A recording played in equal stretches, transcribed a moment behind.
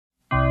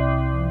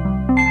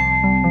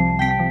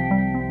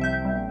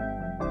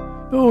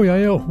Oh,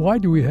 Yael, why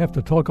do we have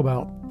to talk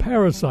about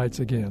parasites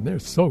again? They're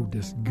so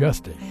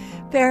disgusting.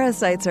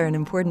 Parasites are an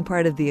important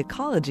part of the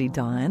ecology,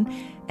 Don,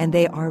 and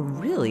they are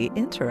really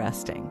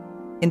interesting.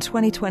 In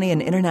 2020, an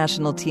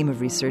international team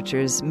of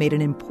researchers made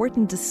an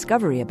important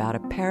discovery about a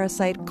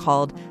parasite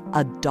called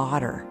a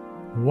dodder.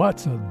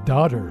 What's a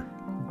dodder?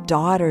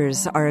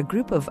 Dodders are a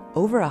group of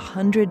over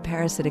 100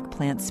 parasitic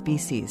plant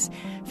species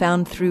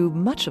found through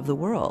much of the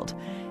world.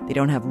 They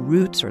don't have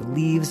roots or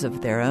leaves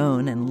of their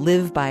own and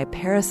live by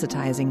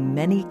parasitizing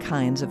many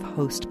kinds of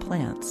host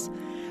plants.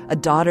 A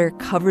dodder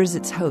covers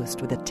its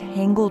host with a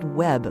tangled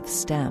web of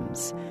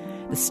stems.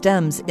 The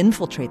stems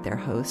infiltrate their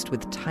host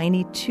with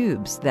tiny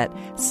tubes that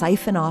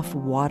siphon off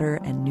water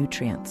and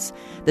nutrients.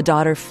 The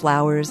dodder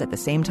flowers at the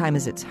same time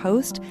as its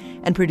host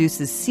and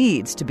produces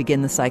seeds to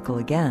begin the cycle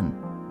again.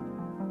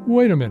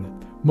 Wait a minute.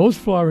 Most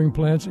flowering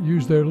plants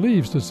use their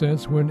leaves to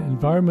sense when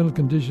environmental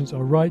conditions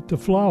are right to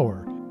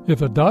flower.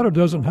 If a dodder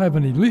doesn't have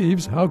any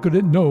leaves, how could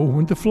it know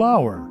when to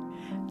flower?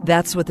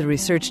 That's what the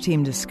research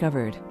team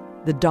discovered.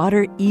 The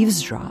dodder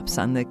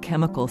eavesdrops on the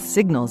chemical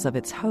signals of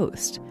its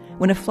host.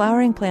 When a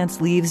flowering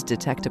plant's leaves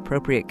detect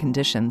appropriate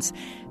conditions,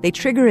 they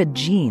trigger a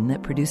gene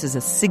that produces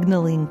a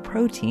signaling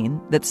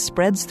protein that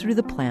spreads through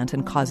the plant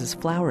and causes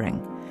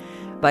flowering.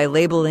 By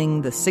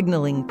labeling the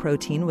signaling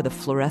protein with a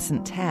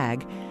fluorescent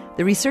tag,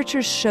 the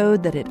researchers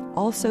showed that it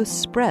also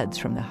spreads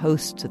from the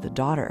host to the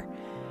dodder.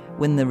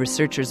 When the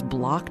researchers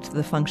blocked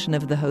the function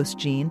of the host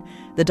gene,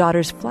 the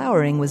dodder's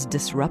flowering was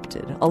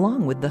disrupted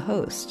along with the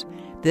host.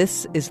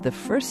 This is the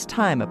first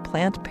time a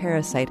plant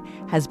parasite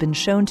has been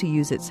shown to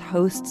use its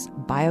host's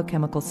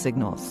biochemical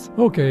signals.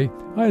 Okay,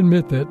 I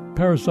admit that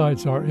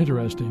parasites are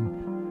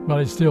interesting, but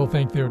I still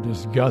think they're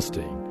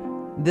disgusting.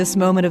 This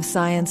Moment of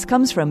Science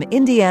comes from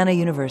Indiana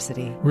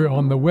University. We're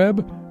on the web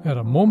at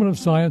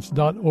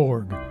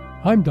amomentofscience.org.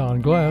 I'm Don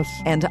Glass.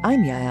 And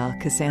I'm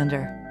Yael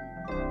Cassander.